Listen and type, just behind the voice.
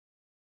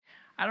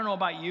I don't know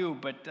about you,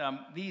 but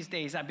these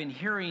days I've been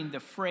hearing the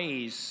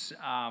phrase,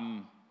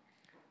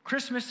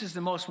 Christmas is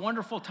the most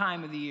wonderful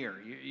time of the year.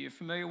 You're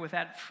familiar with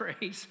that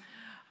phrase?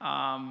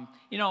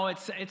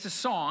 It's a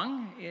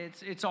song.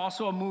 It's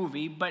also a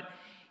movie. But,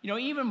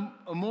 even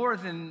more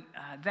than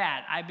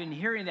that, I've been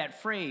hearing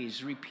that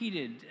phrase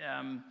repeated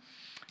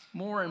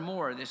more and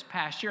more this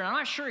past year. And I'm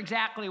not sure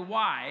exactly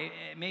why.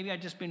 Maybe I've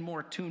just been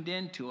more tuned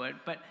into it.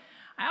 But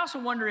I also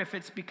wonder if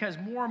it's because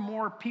more and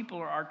more people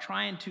are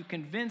trying to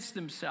convince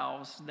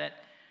themselves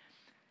that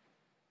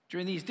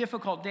during these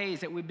difficult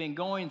days that we've been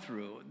going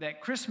through,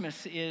 that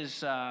Christmas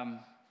is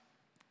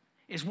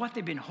what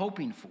they've been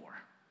hoping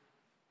for.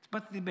 It's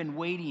what they've been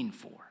waiting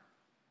for.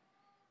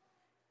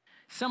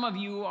 Some of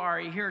you are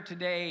here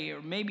today,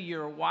 or maybe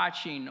you're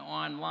watching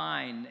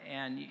online,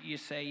 and you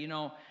say,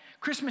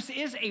 Christmas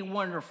is a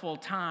wonderful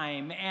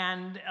time,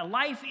 and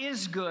life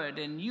is good,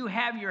 and you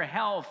have your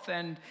health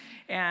and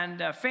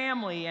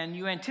family, and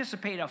you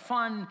anticipate a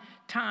fun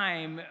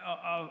time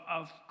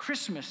of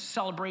Christmas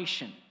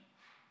celebration.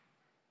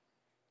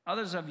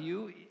 Others of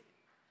you,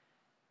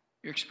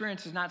 your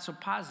experience is not so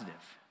positive.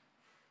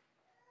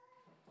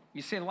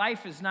 You say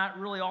life is not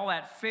really all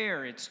that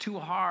fair. It's too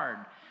hard.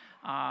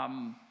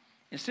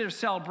 Instead of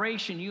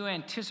celebration, you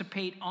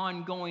anticipate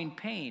ongoing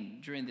pain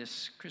during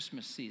this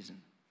Christmas season.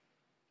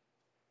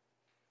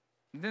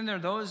 And then there are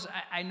those,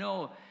 I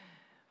know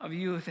of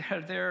you that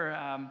are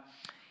there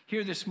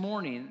here this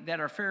morning that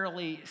are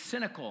fairly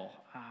cynical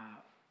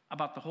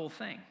about the whole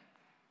thing.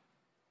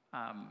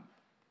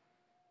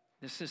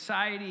 The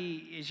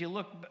society, as you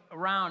look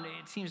around,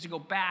 it seems to go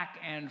back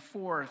and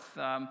forth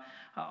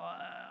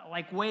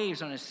like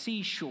waves on a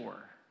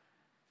seashore.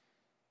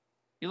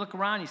 You look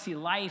around, you see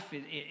life,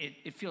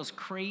 it feels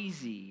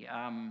crazy.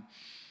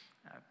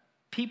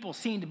 People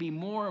seem to be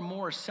more and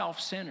more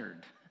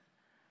self-centered.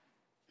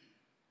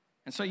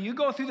 And so you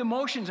go through the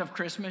motions of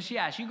Christmas.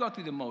 Yes, you go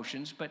through the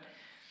motions, but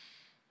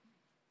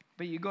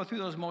you go through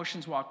those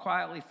motions while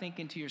quietly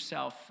thinking to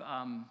yourself,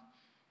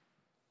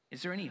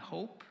 is there any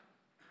hope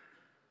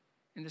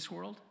in this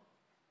world?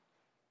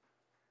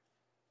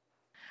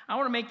 I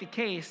want to make the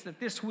case that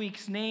this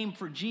week's name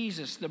for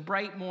Jesus, the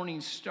bright morning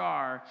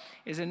star,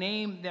 is a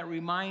name that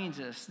reminds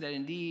us that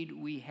indeed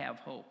we have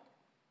hope.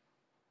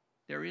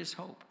 There is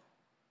hope.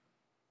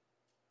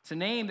 It's a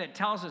name that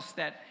tells us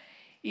that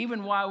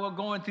even while we're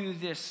going through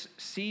this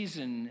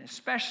season,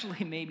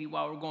 especially maybe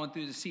while we're going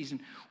through the season,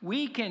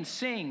 we can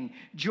sing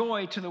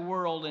joy to the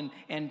world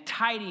and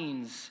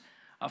tidings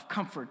of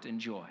comfort and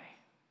joy.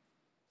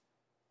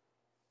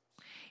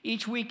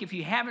 Each week, if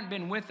you haven't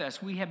been with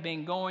us, we have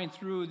been going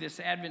through this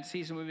Advent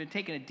season. We've been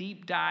taking a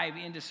deep dive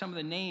into some of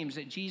the names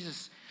that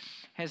Jesus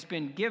has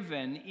been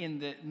given in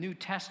the New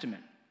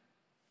Testament.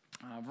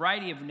 A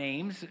variety of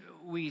names.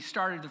 We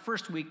started the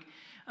first week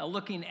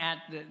looking at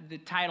the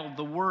title,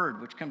 The Word,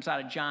 which comes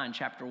out of John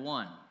chapter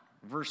 1,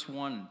 verse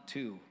 1 and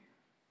 2.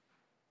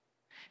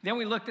 Then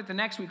we looked at the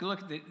next week, we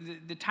looked at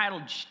the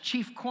title,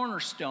 Chief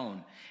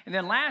Cornerstone. And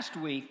then last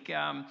week,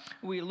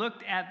 we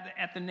looked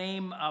at the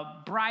name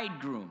of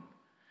Bridegroom.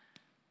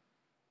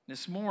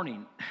 This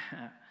morning,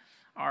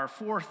 our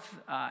fourth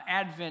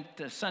Advent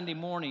Sunday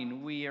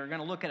morning, we are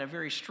going to look at a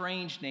very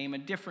strange name, a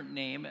different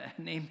name,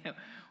 a name that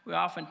we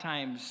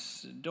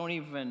oftentimes don't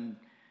even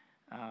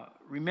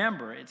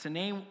remember. It's a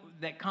name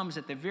that comes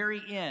at the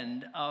very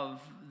end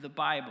of the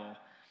Bible,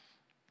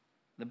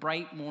 the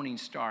bright morning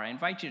star. I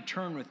invite you to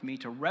turn with me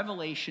to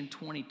Revelation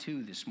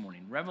 22 this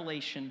morning.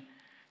 Revelation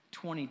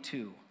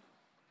 22.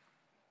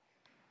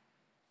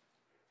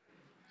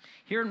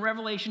 Here in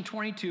Revelation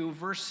 22,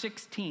 verse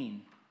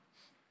 16,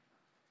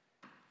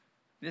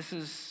 this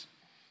is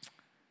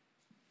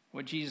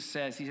what Jesus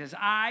says. He says,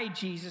 I,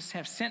 Jesus,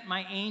 have sent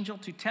my angel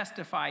to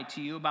testify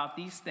to you about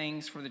these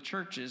things for the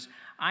churches.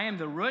 I am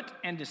the root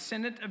and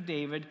descendant of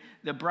David,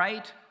 the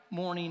bright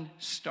morning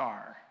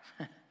star.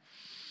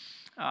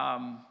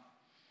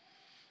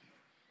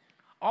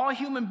 All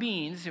human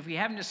beings, if we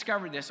haven't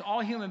discovered this, all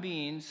human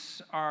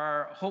beings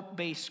are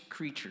hope-based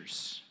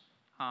creatures.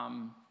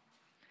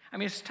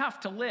 It's tough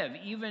to live,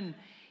 even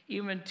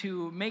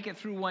to make it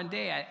through one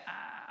day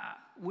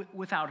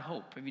without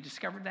hope. Have you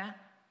discovered that?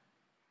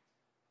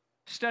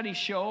 Studies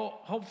show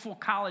hopeful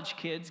college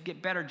kids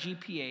get better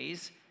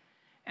GPAs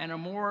and are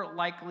more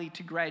likely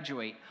to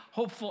graduate.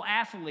 Hopeful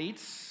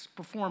athletes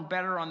perform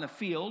better on the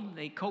field.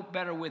 They cope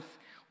better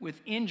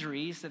with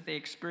injuries that they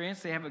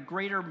experience. They have a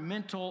greater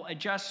mental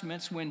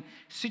adjustments when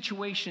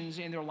situations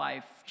in their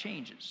life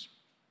changes.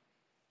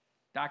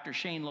 Dr.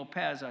 Shane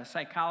Lopez, a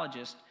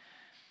psychologist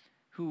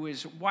who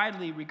is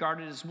widely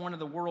regarded as one of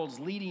the world's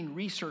leading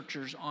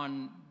researchers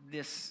on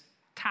this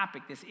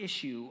topic, this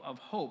issue of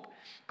hope,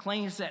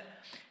 claims that,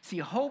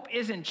 hope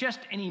isn't just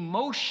an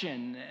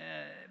emotion,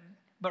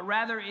 but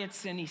rather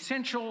it's an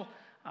essential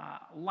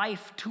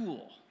life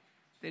tool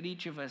that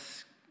each of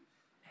us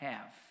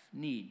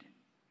need.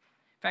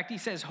 In fact, he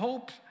says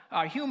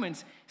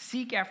humans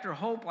seek after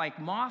hope like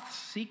moths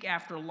seek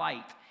after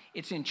light.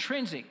 It's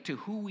intrinsic to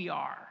who we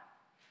are.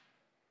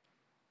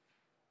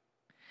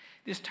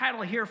 This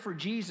title here for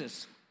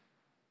Jesus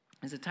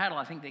is a title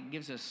I think that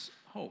gives us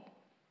hope.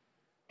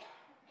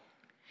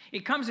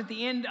 It comes at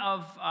the end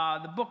of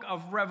the book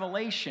of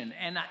Revelation,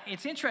 and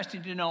it's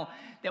interesting to know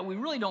that we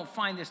really don't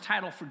find this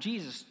title for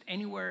Jesus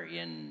anywhere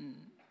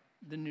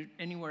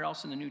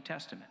else in the New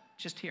Testament,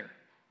 just here.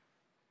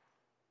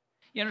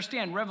 You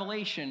understand,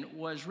 Revelation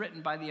was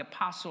written by the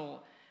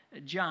Apostle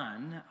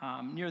John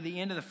near the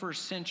end of the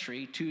first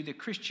century to the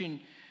Christian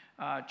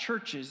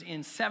churches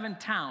in 7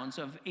 towns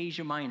of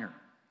Asia Minor.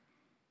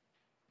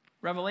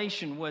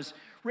 Revelation was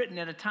written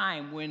at a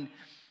time when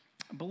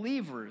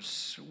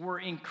believers were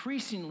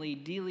increasingly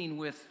dealing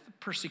with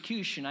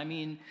persecution. I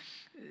mean,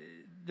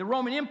 the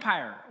Roman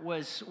Empire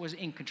was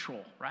in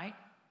control, right?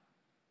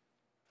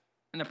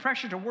 And the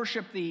pressure to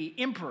worship the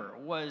emperor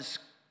was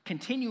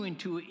continuing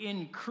to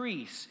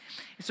increase.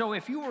 So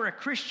if you were a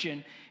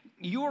Christian,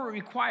 you were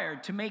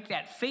required to make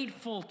that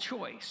fateful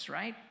choice,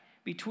 right?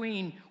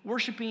 Between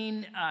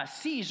worshiping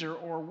Caesar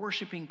or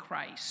worshiping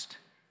Christ.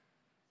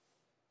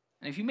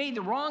 And if you made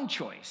the wrong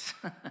choice,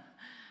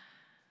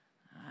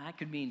 that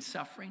could mean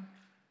suffering.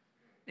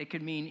 It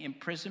could mean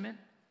imprisonment.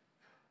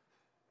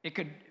 It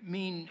could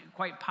mean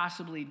quite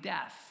possibly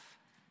death.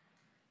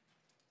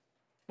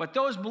 What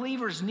those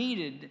believers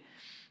needed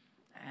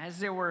as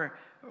they were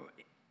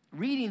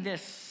reading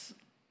this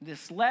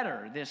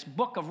letter, this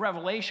book of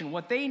Revelation,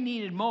 what they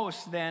needed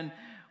most then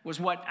was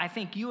what I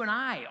think you and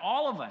I,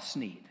 all of us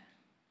need.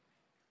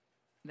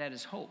 That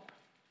is hope.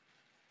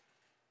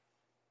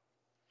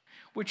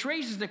 Which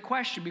raises the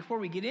question, before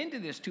we get into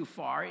this too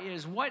far,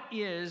 is what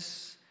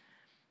is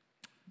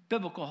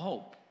biblical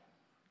hope?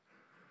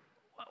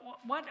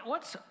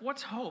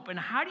 What's hope? And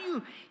how do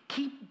you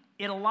keep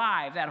it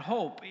alive, that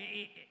hope,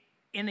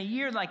 in a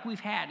year like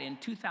we've had in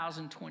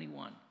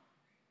 2021?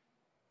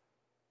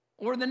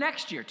 Or the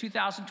next year,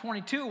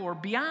 2022, or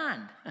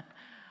beyond?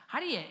 How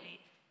do you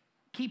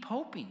keep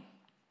hoping?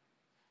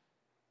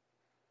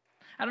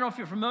 I don't know if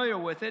you're familiar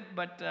with it,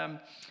 but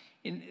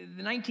in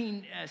the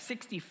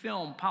 1960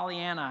 film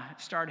Pollyanna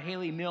starred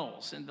Haley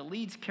Mills, and the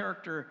lead's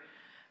character's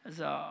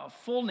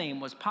full name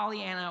was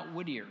Pollyanna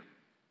Whittier.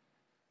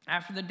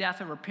 After the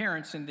death of her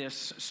parents in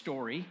this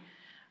story,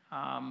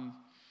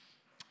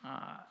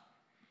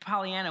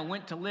 Pollyanna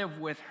went to live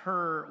with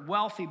her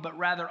wealthy but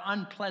rather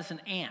unpleasant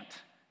aunt,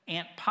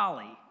 Aunt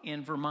Polly,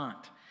 in Vermont.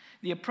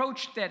 The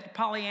approach that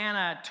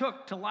Pollyanna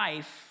took to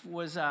life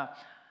was a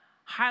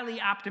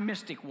highly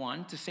optimistic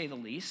one, to say the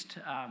least.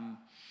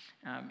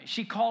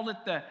 She called it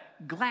the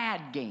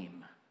glad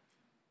game.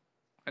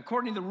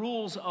 According to the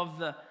rules of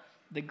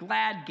the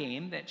glad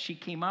game that she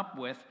came up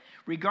with,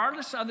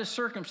 regardless of the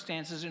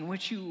circumstances in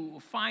which you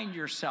find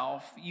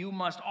yourself, you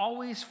must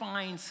always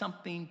find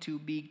something to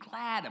be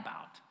glad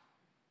about.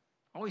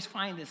 Always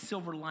find the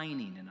silver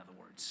lining, in other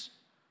words.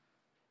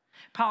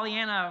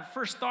 Pollyanna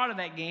first thought of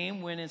that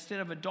game when, instead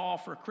of a doll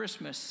for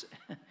Christmas,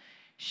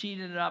 she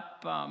ended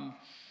up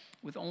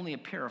with only a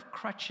pair of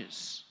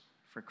crutches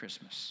for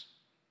Christmas.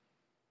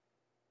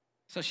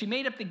 So she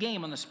made up the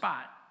game on the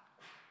spot,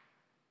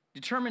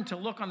 determined to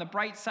look on the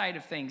bright side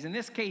of things. In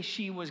this case,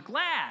 she was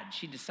glad,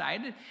 she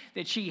decided,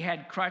 that she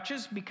had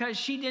crutches because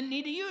she didn't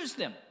need to use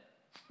them.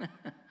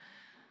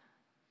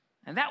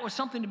 And that was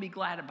something to be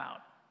glad about.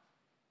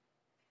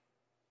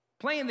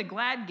 Playing the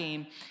glad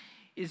game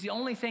is the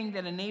only thing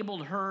that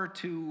enabled her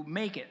to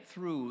make it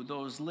through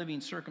those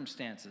living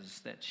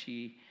circumstances that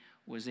she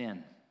was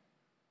in.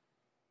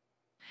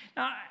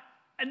 Now,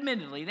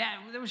 admittedly, that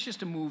was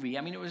just a movie.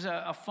 I mean, it was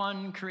a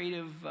fun,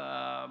 creative,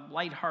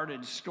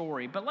 lighthearted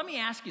story. But let me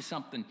ask you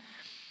something.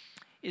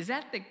 Is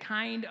that the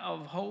kind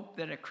of hope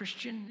that a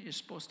Christian is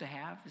supposed to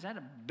have? Is that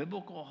a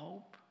biblical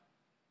hope?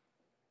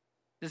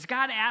 Does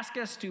God ask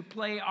us to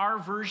play our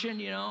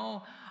version,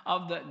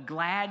 of the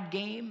glad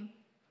game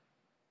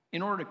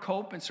in order to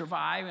cope and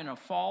survive in a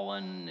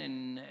fallen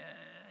and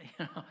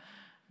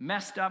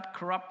messed up,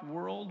 corrupt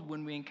world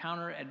when we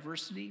encounter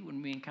adversity,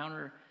 when we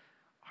encounter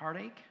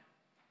heartache?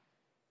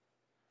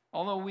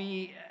 Although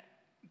we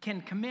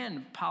can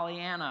commend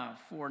Pollyanna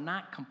for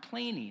not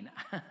complaining,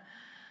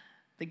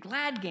 the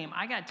glad game,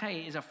 I got to tell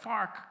you, is a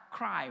far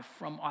cry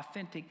from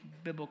authentic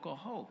biblical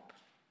hope.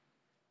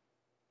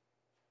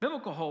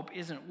 Biblical hope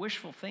isn't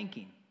wishful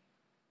thinking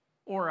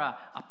or a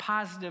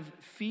positive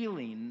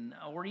feeling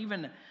or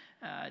even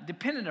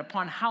dependent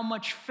upon how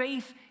much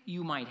faith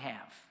you might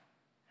have.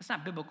 That's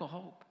not biblical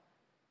hope.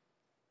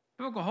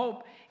 Biblical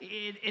hope,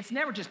 it's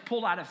never just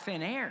pulled out of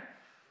thin air.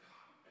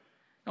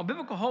 No,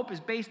 biblical hope is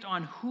based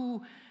on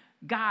who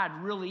God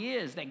really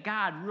is, that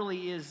God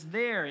really is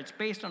there. It's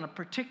based on a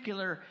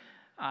particular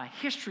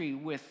history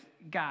with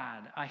God,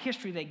 a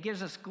history that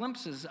gives us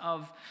glimpses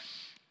of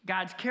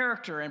God's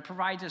character and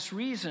provides us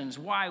reasons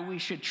why we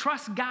should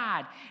trust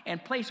God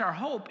and place our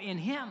hope in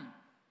Him.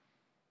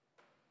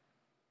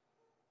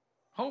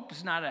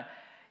 Hope's an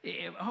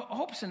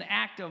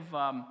act of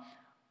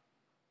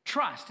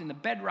trust in the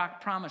bedrock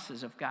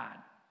promises of God.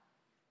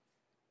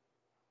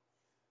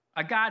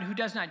 A God who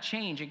does not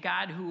change, a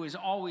God who is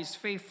always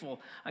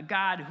faithful, a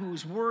God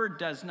whose word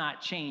does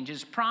not change,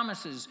 His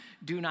promises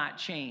do not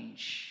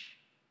change.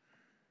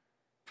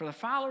 For the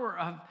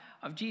follower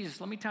of Jesus,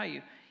 let me tell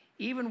you,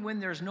 even when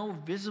there's no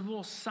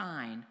visible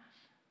sign,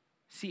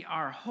 see,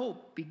 our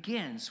hope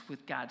begins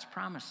with God's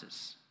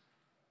promises.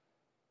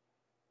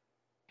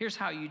 Here's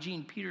how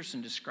Eugene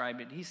Peterson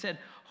described it. He said,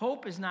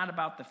 hope is not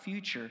about the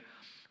future.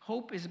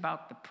 Hope is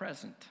about the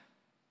present.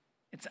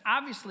 It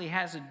obviously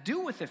has to do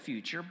with the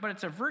future, but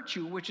it's a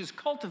virtue which is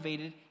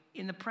cultivated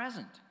in the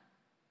present.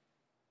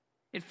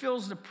 It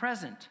fills the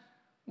present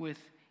with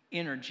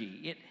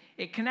energy.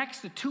 It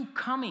connects the two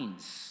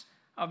comings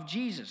of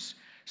Jesus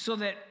so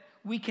that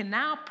we can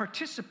now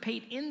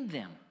participate in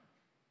them.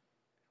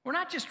 We're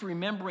not just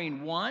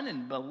remembering one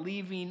and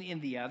believing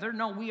in the other.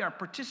 No, we are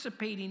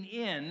participating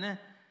in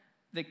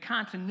the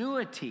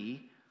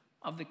continuity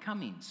of the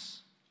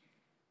comings.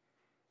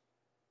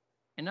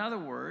 In other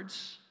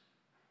words,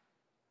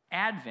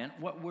 Advent,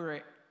 what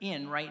we're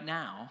in right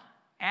now,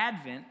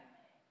 Advent,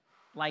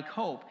 like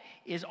hope,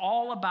 is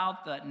all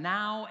about the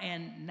now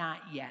and not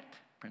yet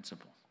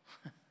principle.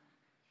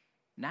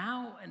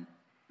 Now and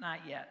not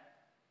yet.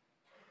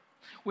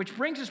 Which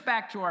brings us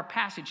back to our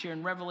passage here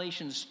in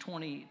Revelations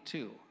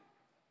 22.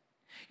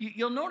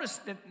 You'll notice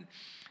that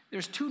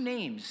there's two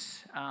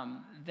names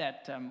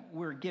that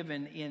we're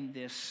given in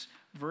this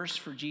verse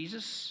for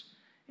Jesus.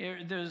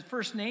 The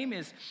first name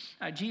is,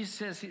 Jesus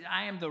says,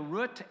 I am the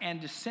root and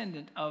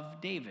descendant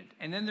of David.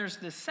 And then there's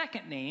the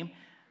second name,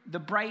 the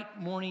bright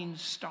morning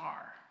star.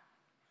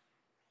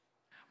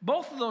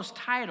 Both of those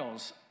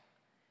titles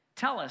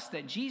tell us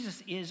that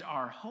Jesus is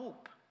our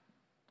hope.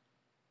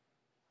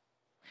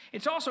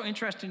 It's also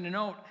interesting to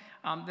note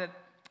that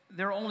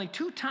there are only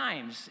two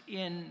times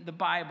in the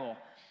Bible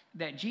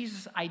that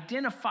Jesus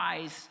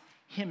identifies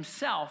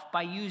himself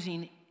by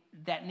using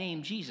that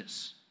name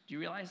Jesus. Do you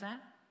realize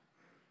that?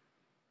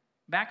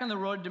 Back on the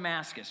road to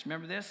Damascus,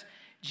 remember this?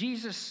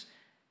 Jesus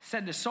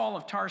said to Saul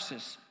of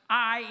Tarsus,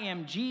 I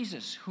am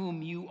Jesus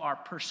whom you are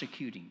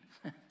persecuting.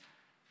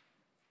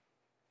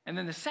 And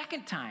then the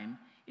second time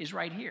is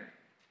right here.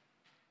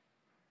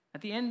 At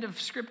the end of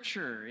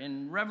Scripture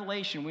in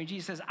Revelation, when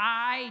Jesus says,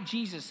 I,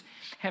 Jesus,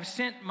 have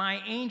sent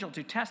my angel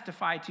to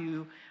testify to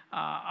you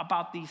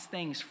about these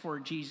things for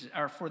Jesus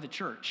or for the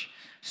church.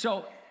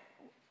 So,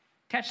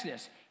 catch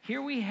this.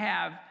 Here we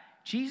have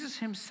Jesus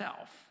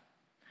himself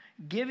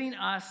giving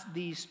us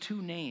these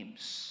two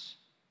names.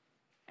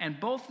 And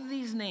both of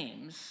these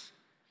names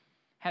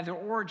have their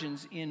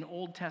origins in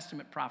Old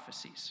Testament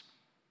prophecies.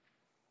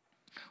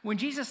 When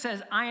Jesus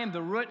says, I am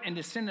the root and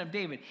descendant of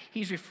David,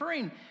 he's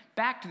referring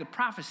back to the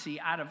prophecy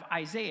out of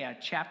Isaiah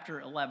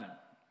chapter 11.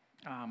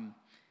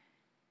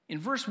 In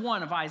verse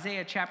 1 of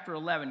Isaiah chapter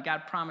 11,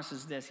 God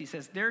promises this. He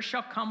says, there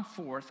shall come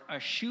forth a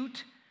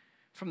shoot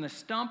from the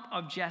stump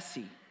of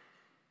Jesse,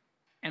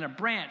 and a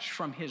branch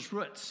from his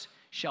roots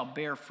shall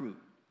bear fruit.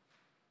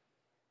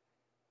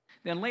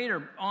 Then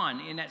later on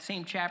in that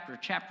same chapter,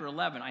 chapter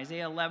 11,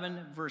 Isaiah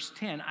 11, verse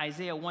 10,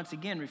 Isaiah once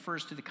again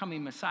refers to the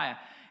coming Messiah.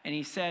 And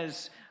he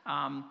says,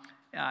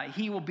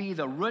 he will be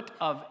the root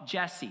of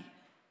Jesse.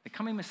 The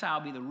coming Messiah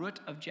will be the root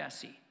of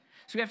Jesse.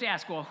 So we have to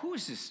ask, well,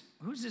 who's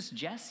this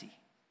Jesse?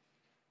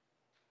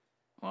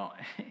 Well,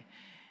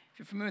 if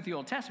you're familiar with the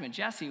Old Testament,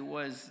 Jesse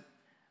was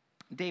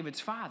David's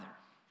father.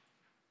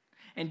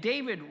 And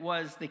David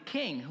was the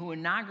king who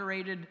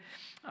inaugurated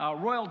a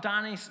royal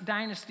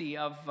dynasty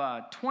of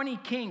 20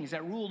 kings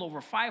that ruled over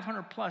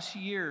 500 plus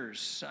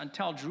years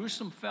until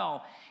Jerusalem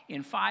fell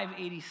in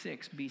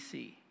 586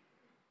 BC.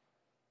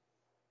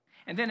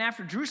 And then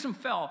after Jerusalem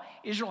fell,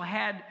 Israel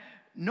had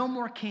no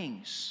more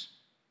kings.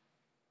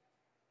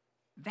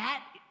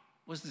 That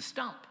was the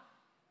stump.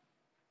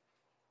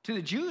 To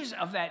the Jews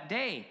of that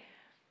day,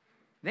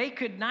 they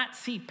could not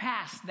see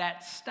past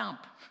that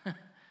stump.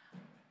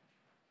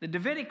 The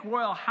Davidic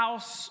royal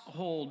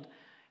household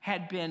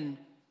had been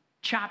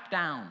chopped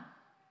down.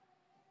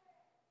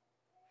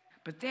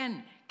 But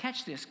then,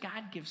 catch this,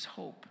 God gives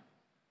hope.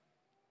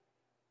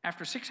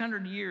 After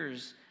 600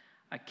 years,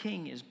 a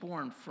king is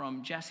born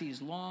from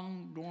Jesse's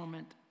long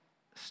dormant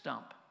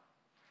stump.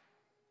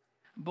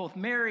 Both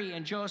Mary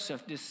and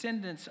Joseph,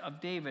 descendants of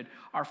David,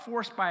 are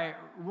forced by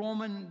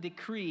Roman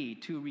decree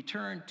to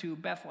return to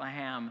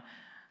Bethlehem,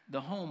 the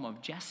home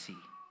of Jesse.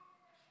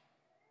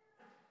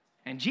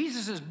 And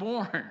Jesus is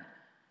born.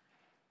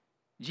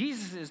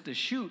 Jesus is the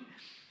shoot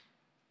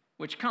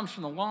which comes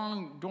from the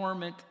long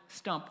dormant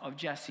stump of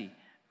Jesse,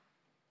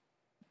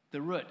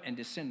 the root and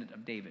descendant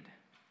of David.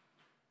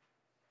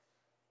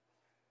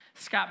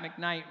 Scott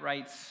McKnight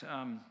writes,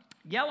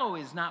 yellow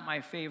is not my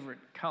favorite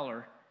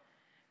color,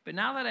 but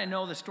now that I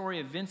know the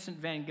story of Vincent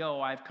van Gogh,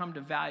 I've come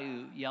to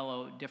value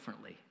yellow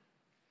differently.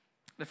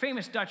 The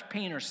famous Dutch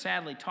painter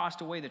sadly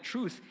tossed away the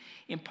truth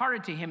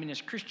imparted to him in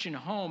his Christian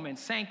home and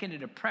sank into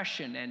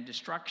depression and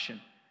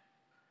destruction.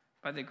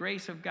 By the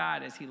grace of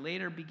God, as he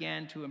later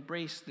began to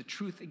embrace the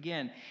truth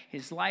again,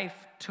 his life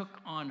took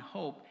on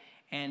hope,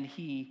 and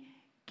he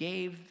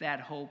gave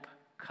that hope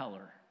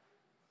color.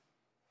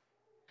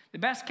 The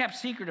best kept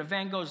secret of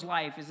Van Gogh's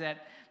life is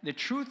that the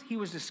truth he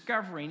was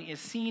discovering is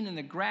seen in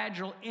the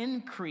gradual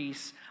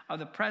increase of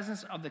the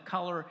presence of the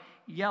color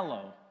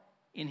yellow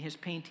in his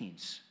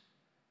paintings.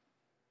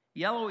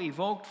 Yellow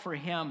evoked for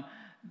him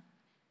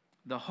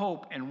the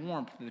hope and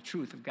warmth of the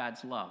truth of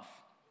God's love.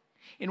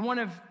 In one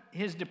of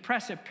his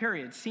depressive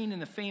periods, seen in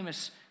the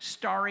famous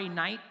Starry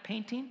Night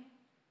painting,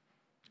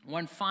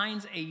 one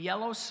finds a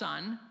yellow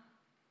sun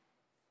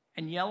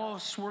and yellow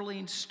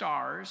swirling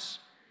stars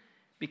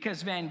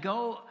because Van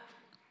Gogh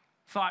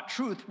thought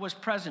truth was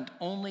present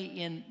only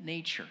in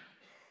nature.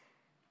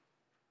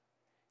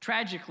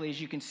 Tragically, as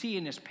you can see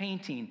in this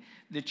painting,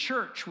 the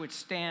church, which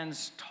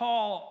stands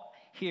tall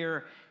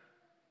here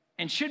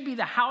and should be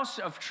the house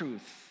of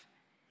truth,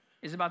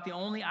 is about the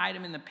only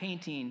item in the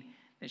painting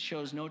that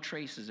shows no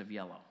traces of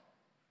yellow.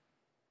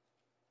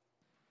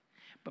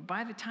 But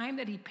by the time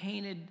that he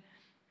painted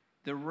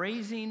the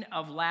raising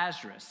of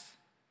Lazarus,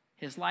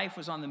 his life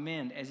was on the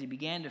mend as he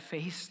began to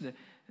face the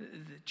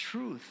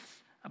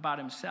truth about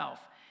himself.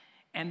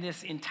 And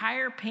this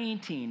entire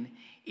painting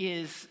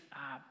is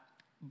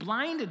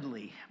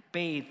blindedly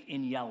bathed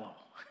in yellow.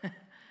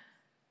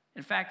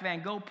 In fact,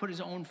 Van Gogh put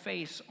his own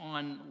face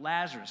on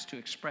Lazarus to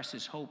express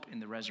his hope in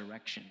the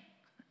resurrection.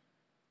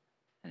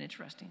 Isn't that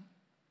interesting?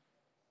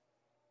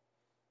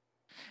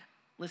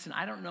 Listen,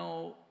 I don't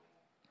know,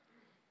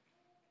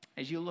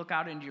 as you look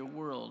out into your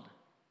world,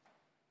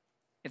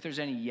 if there's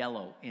any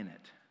yellow in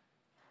it.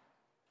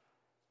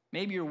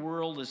 Maybe your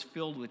world is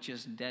filled with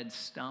just dead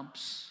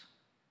stumps.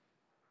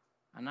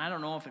 And I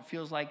don't know if it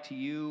feels like to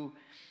you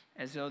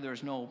as though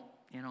there's no,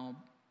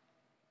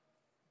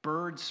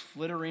 birds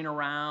flittering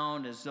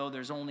around, as though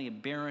there's only a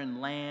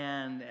barren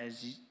land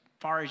as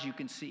far as you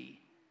can see.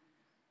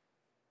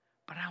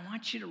 But I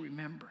want you to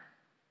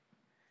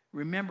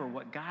remember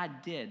what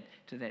God did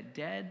to that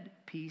dead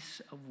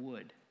piece of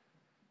wood.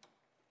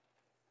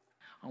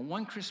 On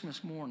one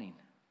Christmas morning,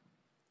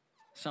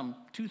 some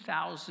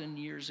 2,000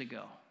 years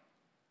ago,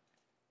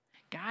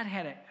 God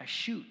had a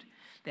shoot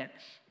that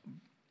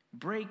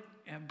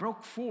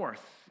broke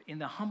forth in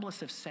the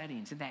humblest of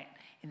settings, in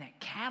that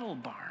cattle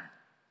barn,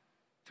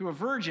 through a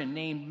virgin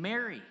named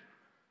Mary.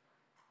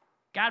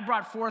 God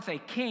brought forth a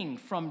king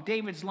from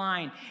David's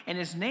line, and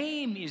his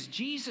name is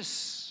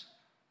Jesus.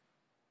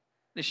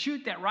 The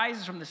shoot that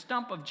rises from the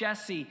stump of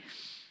Jesse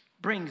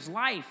brings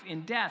life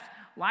in death.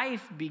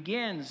 Life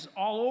begins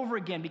all over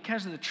again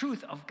because of the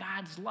truth of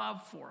God's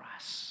love for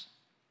us.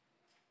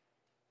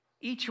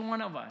 Each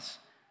one of us,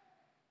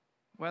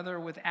 whether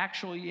with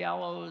actual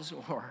yellows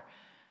or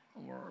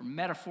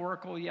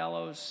metaphorical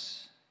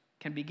yellows,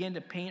 can begin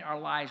to paint our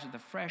lives with the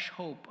fresh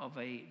hope of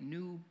a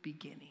new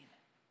beginning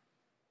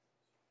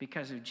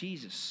because of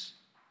Jesus,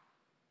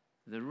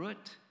 the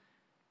root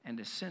and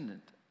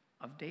descendant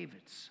of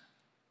David's.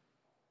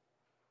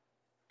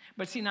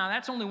 But see, now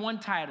that's only one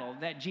title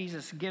that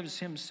Jesus gives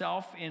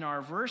himself in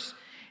our verse.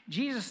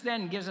 Jesus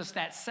then gives us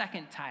that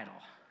second title.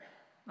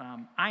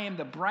 I am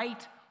the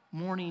bright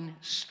morning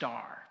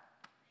star.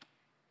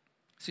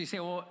 So you say,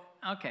 well,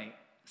 okay,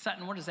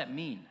 Sutton, what does that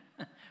mean?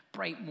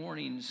 Bright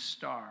morning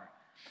star.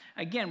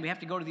 Again, we have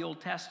to go to the Old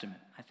Testament,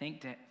 I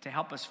think, to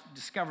help us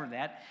discover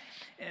that.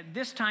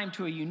 This time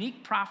to a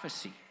unique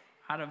prophecy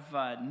out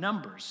of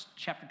Numbers,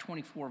 chapter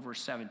 24,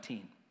 verse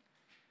 17.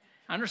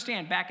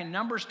 Understand, back in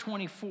Numbers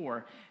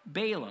 24,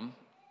 Balaam,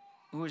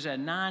 who is a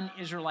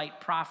non-Israelite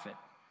prophet,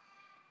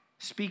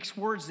 speaks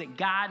words that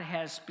God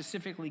has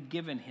specifically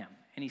given him.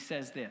 And he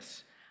says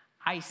this,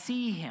 I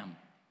see him,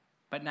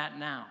 but not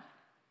now.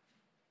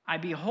 I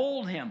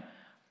behold him,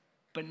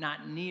 but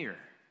not near.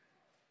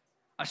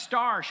 A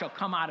star shall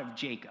come out of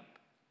Jacob,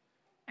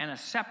 and a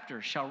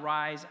scepter shall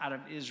rise out of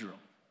Israel.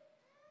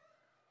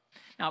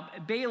 Now,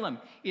 Balaam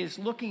is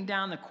looking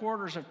down the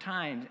corridors of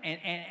time,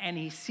 and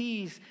he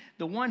sees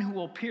the one who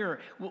will appear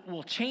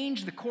will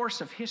change the course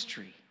of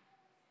history.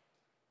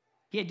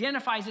 He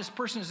identifies this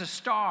person as a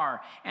star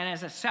and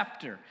as a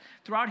scepter.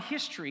 Throughout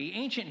history,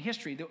 ancient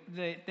history,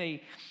 the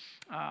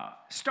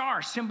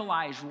star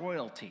symbolized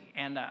royalty,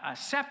 and a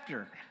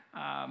scepter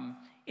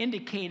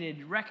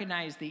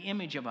recognized the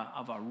image of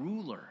a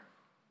ruler.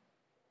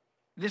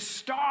 This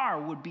star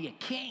would be a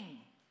king.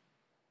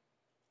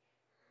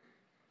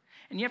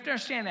 And you have to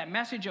understand that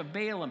message of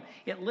Balaam,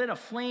 it lit a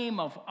flame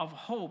of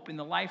hope in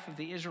the life of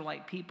the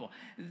Israelite people.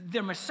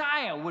 The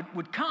Messiah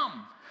would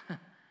come.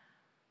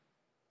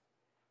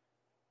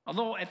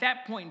 Although at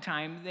that point in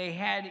time, they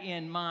had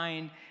in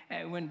mind,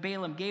 when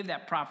Balaam gave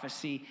that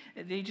prophecy,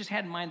 they just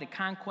had in mind the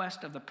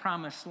conquest of the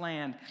promised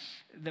land.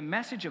 The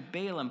message of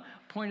Balaam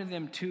pointed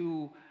them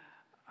to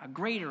a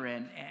greater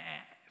and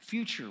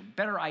future,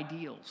 better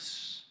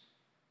ideals.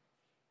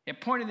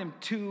 It pointed them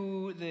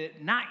to the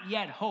not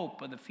yet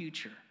hope of the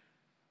future.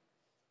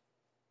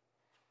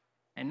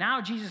 And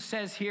now Jesus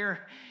says here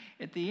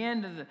at the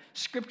end of the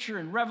scripture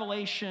in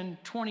Revelation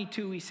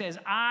 22, he says,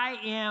 I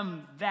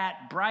am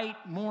that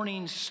bright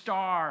morning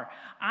star.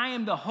 I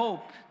am the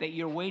hope that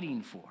you're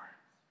waiting for.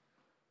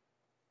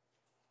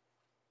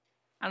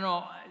 I don't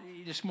know,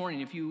 this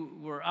morning, if you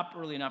were up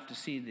early enough to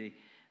see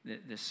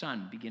the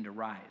sun begin to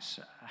rise.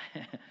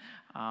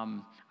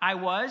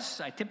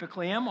 I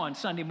typically am on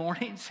Sunday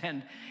mornings,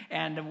 and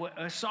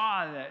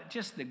saw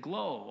just the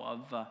glow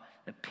of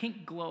the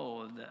pink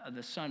glow of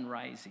the sun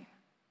rising.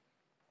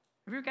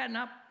 Have you ever gotten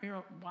up,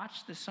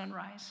 watched the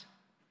sunrise?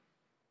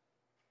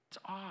 It's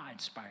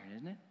awe-inspiring,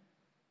 isn't it?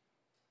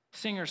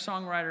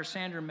 Singer-songwriter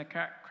Sandra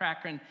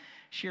McCracken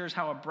shares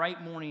how a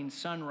bright morning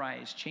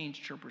sunrise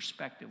changed her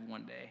perspective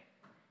one day.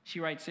 She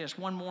writes this: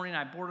 "One morning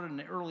I boarded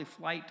an early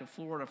flight to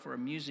Florida for a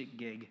music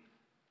gig.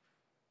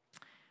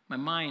 My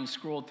mind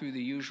scrolled through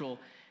the usual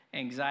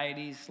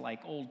anxieties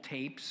like old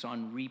tapes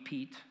on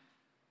repeat.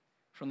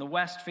 From the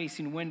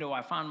west-facing window,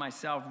 I found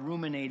myself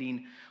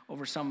ruminating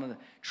over some of the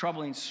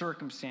troubling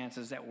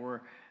circumstances that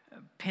were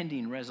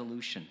pending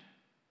resolution.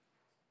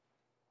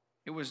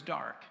 It was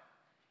dark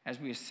as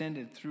we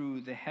ascended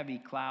through the heavy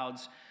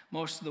clouds.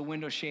 Most of the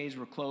window shades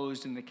were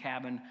closed in the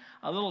cabin.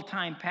 A little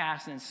time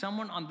passed, and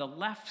someone on the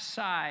left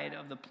side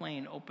of the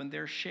plane opened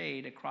their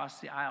shade across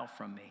the aisle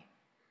from me.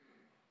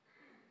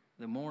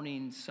 The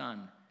morning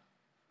sun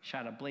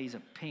shot a blaze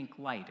of pink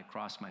light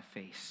across my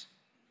face,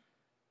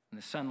 and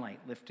the sunlight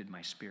lifted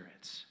my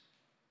spirits.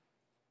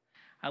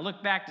 I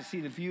looked back to see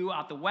the view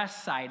out the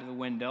west side of the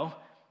window,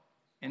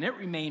 and it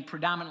remained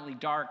predominantly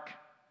dark.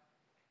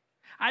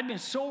 I'd been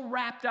so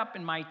wrapped up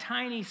in my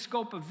tiny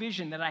scope of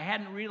vision that I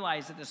hadn't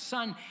realized that the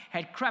sun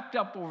had crept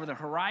up over the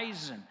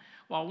horizon.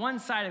 While one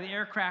side of the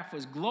aircraft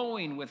was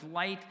glowing with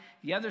light,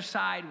 the other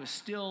side was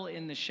still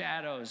in the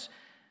shadows.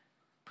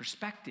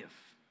 Perspective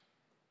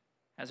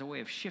as a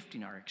way of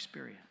shifting our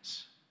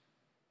experience.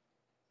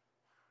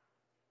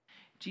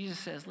 Jesus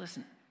says,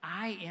 listen,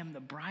 I am the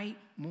bright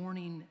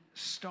morning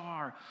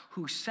star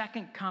whose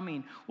second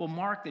coming will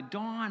mark the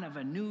dawn of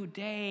a new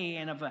day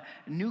and of a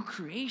new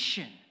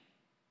creation.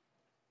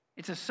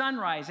 It's a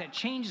sunrise that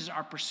changes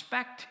our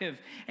perspective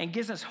and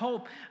gives us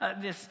hope,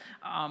 this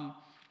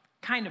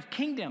kind of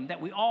kingdom that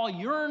we all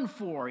yearn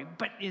for,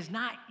 but is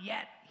not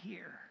yet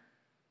here.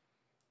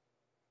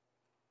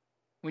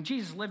 When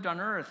Jesus lived on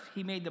earth,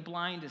 he made the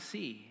blind to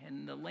see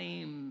and the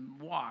lame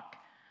walk.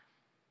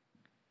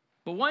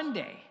 But one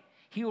day,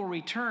 he will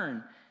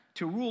return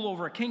to rule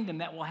over a kingdom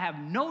that will have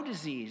no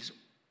disease,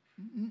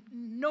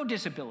 no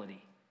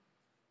disability.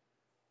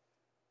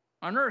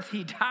 On earth,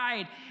 he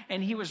died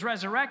and he was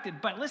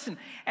resurrected. But listen,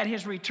 at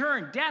his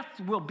return, death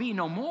will be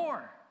no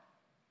more.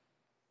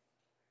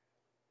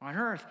 On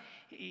earth,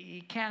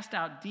 he cast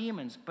out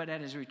demons, but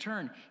at his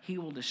return, he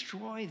will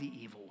destroy the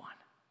evil one.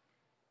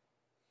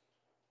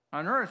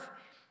 On earth,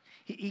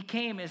 he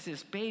came as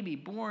this baby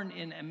born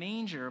in a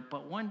manger,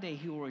 but one day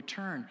he will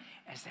return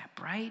as that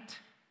bright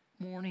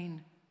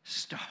morning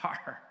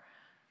star.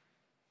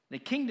 The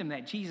kingdom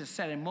that Jesus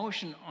set in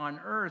motion on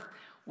earth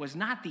was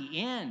not the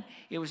end.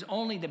 It was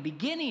only the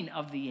beginning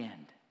of the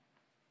end.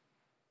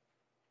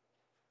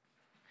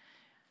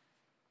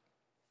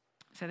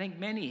 So I think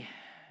many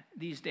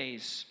these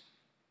days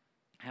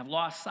have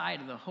lost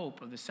sight of the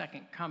hope of the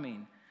second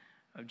coming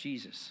of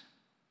Jesus.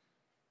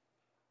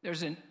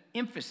 There's an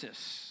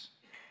emphasis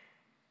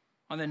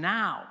on the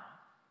now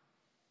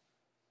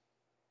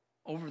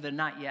over the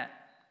not yet.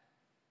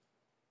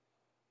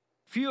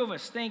 Few of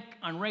us think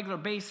on a regular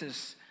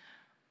basis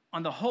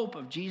on the hope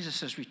of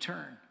Jesus'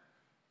 return.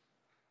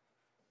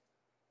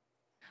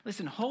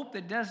 Listen, hope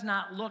that does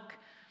not look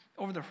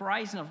over the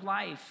horizon of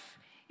life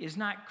is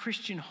not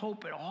Christian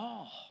hope at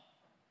all.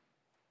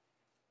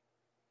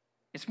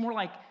 It's more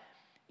like,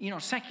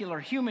 secular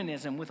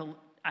humanism with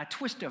a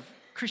twist of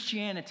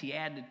Christianity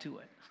added to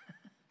it.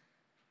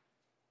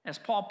 As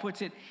Paul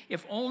puts it,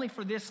 if only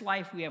for this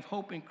life we have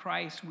hope in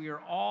Christ, we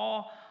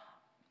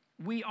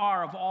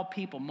are of all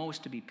people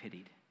most to be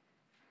pitied.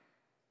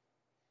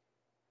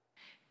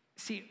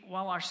 See,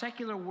 while our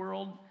secular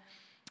world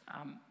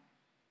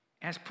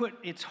has put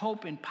its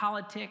hope in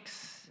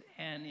politics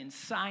and in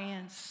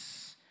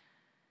science,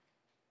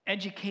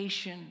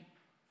 education,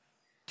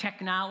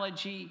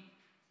 technology,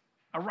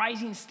 a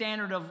rising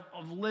standard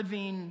of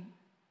living,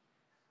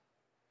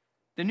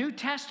 the New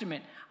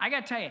Testament, I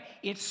got to tell you,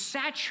 it's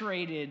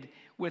saturated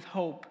with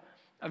hope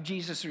of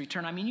Jesus'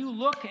 return. I mean, you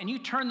look and you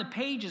turn the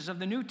pages of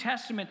the New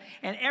Testament,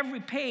 and every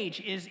page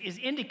is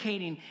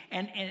indicating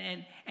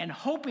and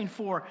hoping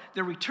for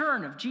the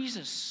return of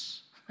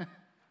Jesus.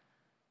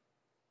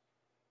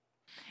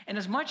 And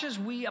as much as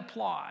we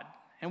applaud,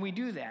 and we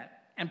do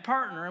that, and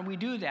partner, and we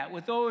do that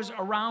with those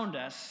around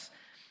us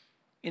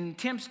in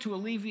attempts to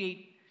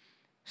alleviate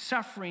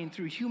suffering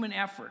through human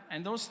effort,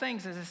 and those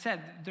things, as I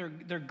said,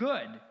 they're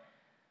good,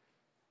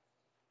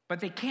 but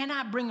they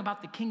cannot bring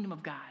about the kingdom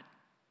of God.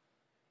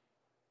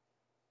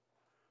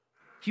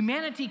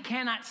 Humanity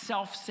cannot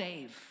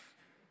self-save.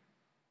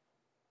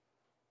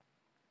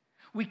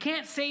 We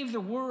can't save the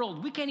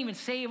world. We can't even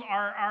save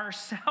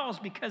ourselves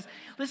because,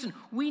 listen,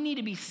 we need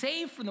to be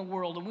saved from the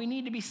world and we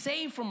need to be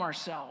saved from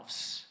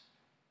ourselves.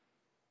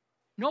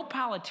 No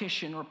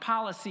politician or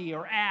policy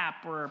or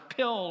app or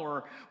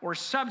pill or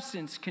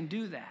substance can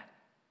do that.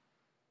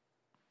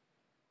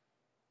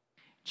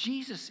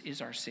 Jesus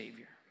is our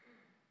Savior.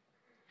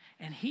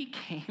 And he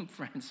came,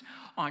 friends,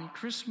 on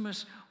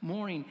Christmas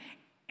morning,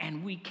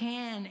 and we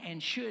can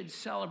and should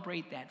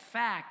celebrate that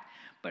fact.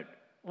 But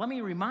let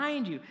me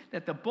remind you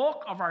that the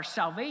bulk of our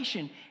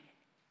salvation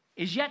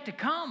is yet to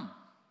come.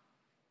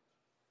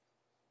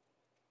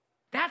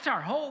 That's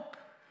our hope.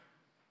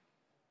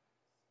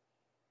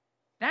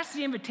 That's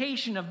the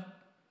invitation of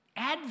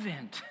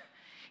Advent.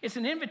 It's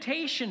an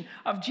invitation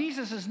of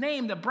Jesus'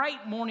 name, the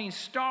bright morning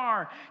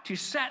star, to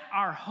set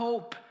our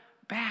hope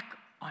back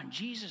on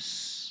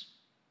Jesus.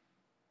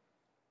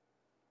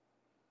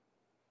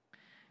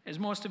 As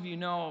most of you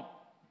know,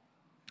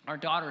 our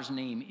daughter's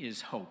name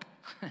is Hope.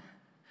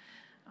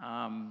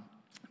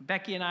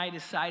 Becky and I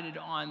decided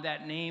on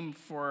that name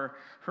for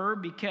her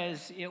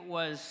because it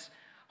was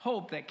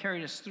hope that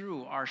carried us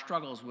through our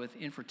struggles with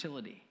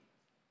infertility.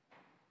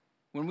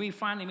 When we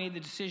finally made the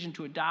decision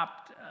to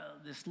adopt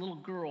this little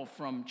girl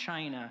from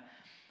China,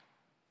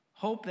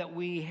 hope that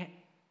we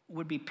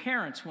would be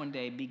parents one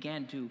day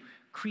began to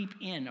creep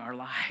in our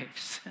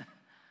lives.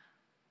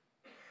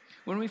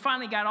 When we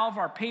finally got all of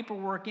our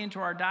paperwork into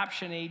our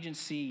adoption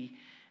agency,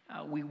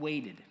 we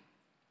waited.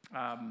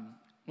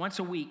 Once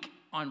a week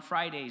on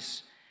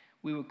Fridays,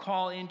 we would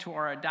call into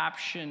our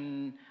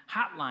adoption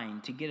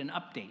hotline to get an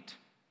update.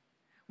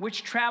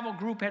 Which travel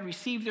group had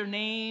received their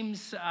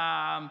names,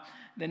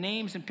 the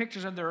names and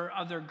pictures of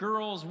their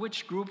girls,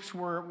 which groups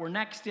were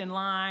next in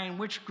line,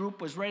 which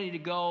group was ready to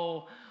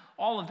go.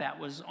 All of that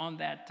was on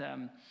that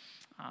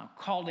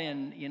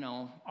called-in,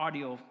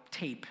 audio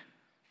tape.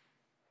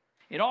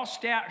 It all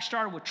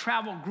started with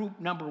travel group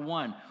number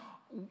 1.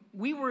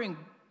 We were in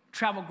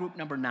travel group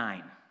number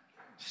 9.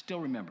 Still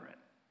remember it.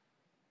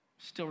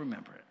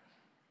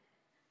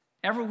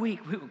 Every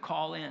week we would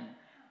call in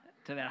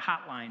to that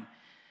hotline,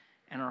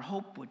 and our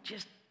hope would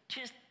just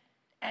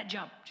edge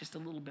up just a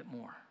little bit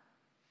more.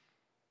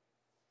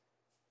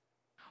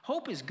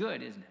 Hope is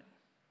good, isn't it?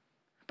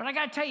 But I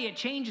got to tell you, it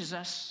changes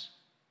us.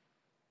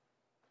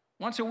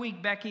 Once a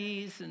week,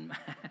 Becky's and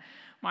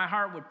my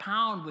heart would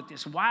pound with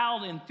this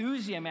wild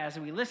enthusiasm as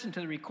we listened to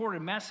the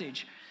recorded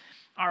message.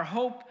 Our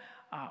hope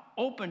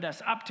opened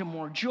us up to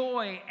more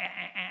joy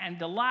and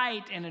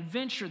delight and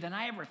adventure than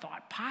I ever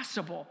thought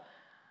possible.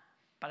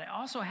 But I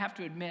also have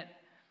to admit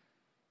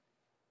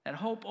that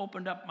hope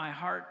opened up my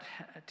heart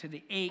to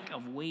the ache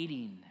of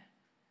waiting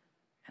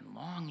and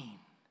longing.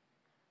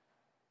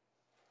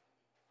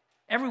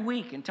 Every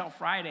week until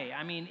Friday,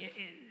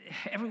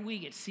 every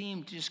week it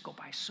seemed to just go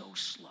by so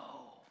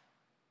slow.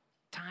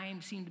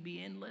 Time seemed to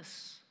be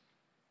endless.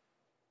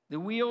 The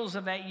wheels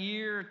of that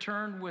year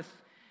turned with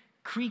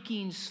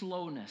creaking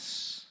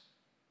slowness.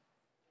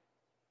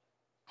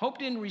 Hope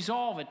didn't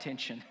resolve a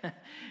tension.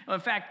 In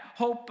fact,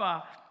 hope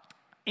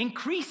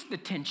increased the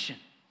tension.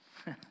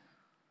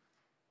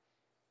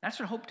 That's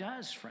what hope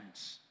does,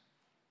 friends.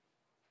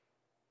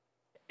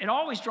 It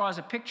always draws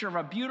a picture of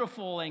a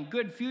beautiful and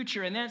good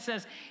future, and then it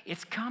says,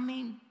 it's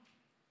coming.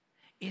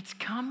 It's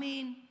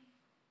coming.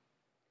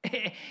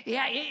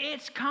 Yeah,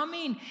 it's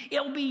coming.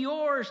 It'll be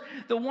yours.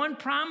 The one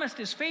promised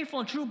is faithful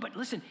and true, but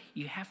listen,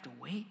 you have to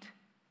wait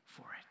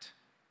for it.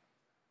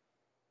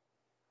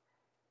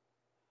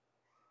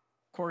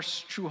 Of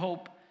course, true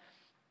hope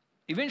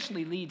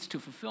eventually leads to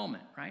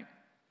fulfillment, right?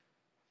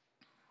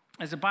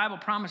 As the Bible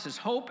promises,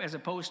 hope, as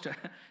opposed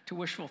to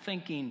wishful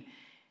thinking,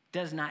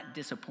 does not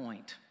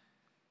disappoint.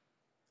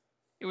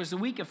 It was the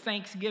week of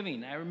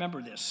Thanksgiving. I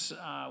remember this.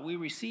 We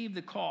received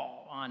the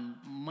call on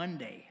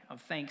Monday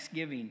of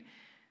Thanksgiving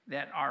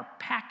that our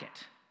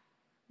packet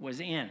was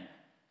in.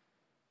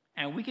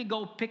 And we could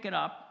go pick it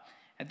up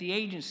at the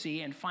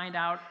agency and find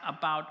out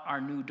about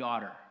our new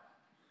daughter.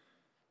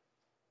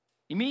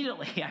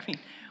 Immediately,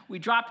 we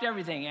dropped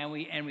everything and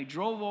we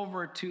drove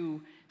over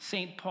to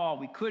St. Paul.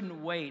 We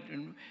couldn't wait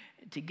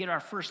to get our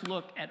first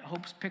look at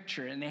Hope's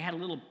picture, and they had a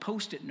little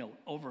Post-it note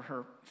over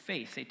her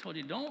face. They told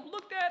you, don't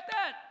look at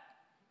that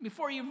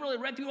before you've really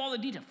read through all the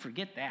details.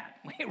 Forget that.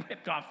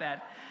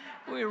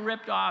 We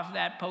ripped off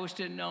that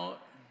Post-it note.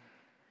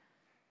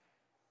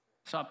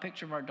 Saw a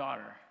picture of our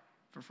daughter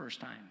for the first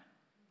time.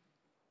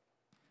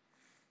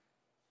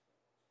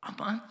 A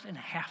month and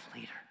a half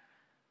later,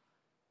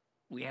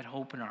 we had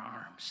Hope in our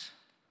arms.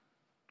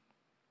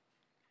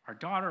 Our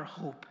daughter,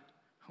 Hope,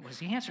 was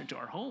the answer to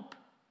our hope.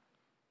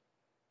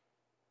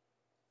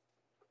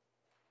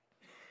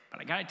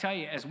 But I got to tell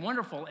you, as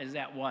wonderful as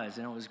that was,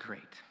 and it was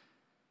great,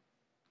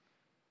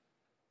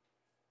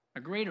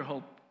 a greater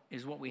hope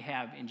is what we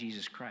have in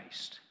Jesus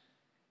Christ.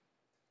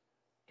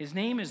 His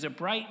name is a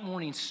bright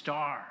morning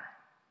star.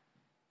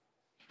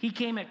 He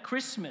came at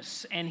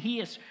Christmas, and he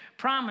has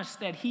promised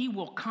that he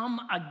will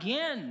come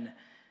again,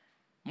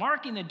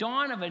 marking the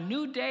dawn of a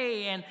new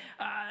day and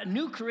a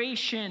new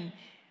creation.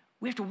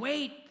 We have to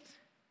wait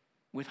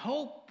with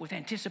hope, with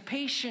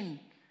anticipation.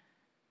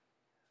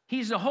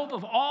 He's the hope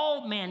of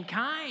all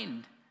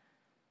mankind.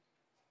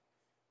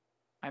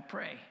 I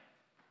pray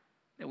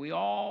that we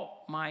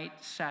all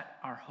might set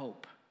our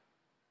hope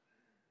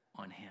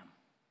on him.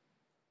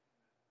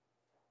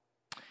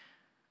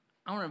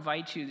 I want to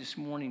invite you this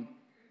morning,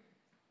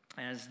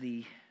 as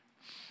the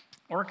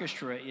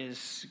orchestra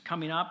is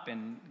coming up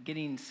and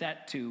getting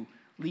set to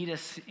lead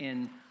us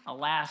in a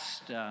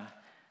last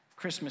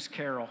Christmas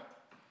carol,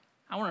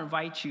 I want to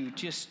invite you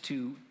just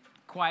to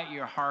quiet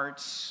your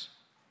hearts,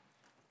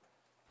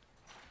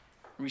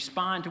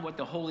 respond to what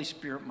the Holy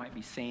Spirit might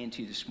be saying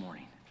to you this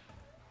morning.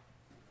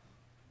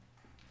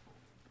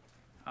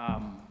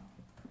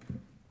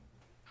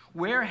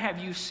 Where have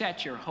you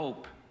set your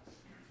hope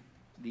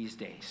these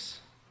days?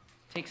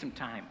 Take some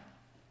time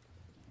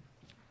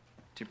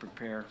to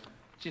prepare.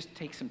 Just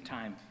take some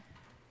time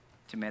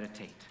to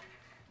meditate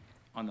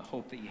on the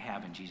hope that you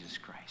have in Jesus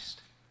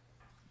Christ.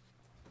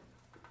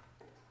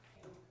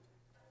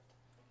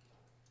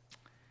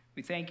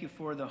 We thank you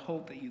for the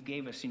hope that you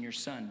gave us in your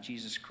Son,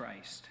 Jesus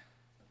Christ,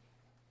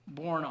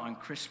 born on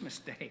Christmas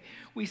Day.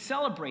 We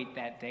celebrate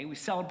that day. We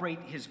celebrate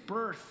his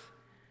birth.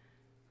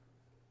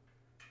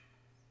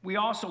 We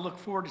also look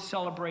forward to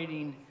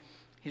celebrating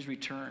his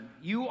return.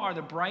 You are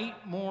the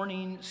bright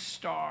morning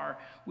star.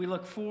 We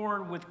look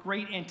forward with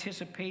great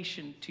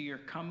anticipation to your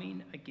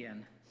coming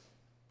again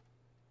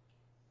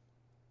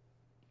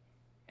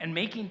and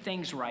making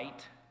things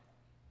right.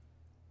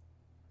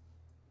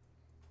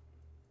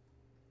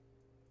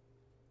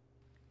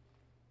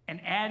 And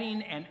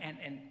adding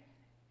and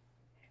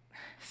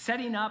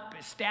setting up,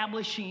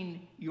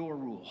 establishing your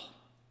rule.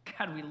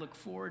 God, we look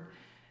forward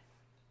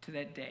to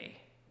that day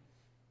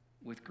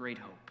with great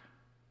hope.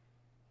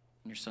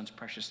 In your Son's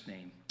precious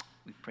name,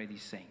 we pray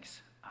these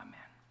things.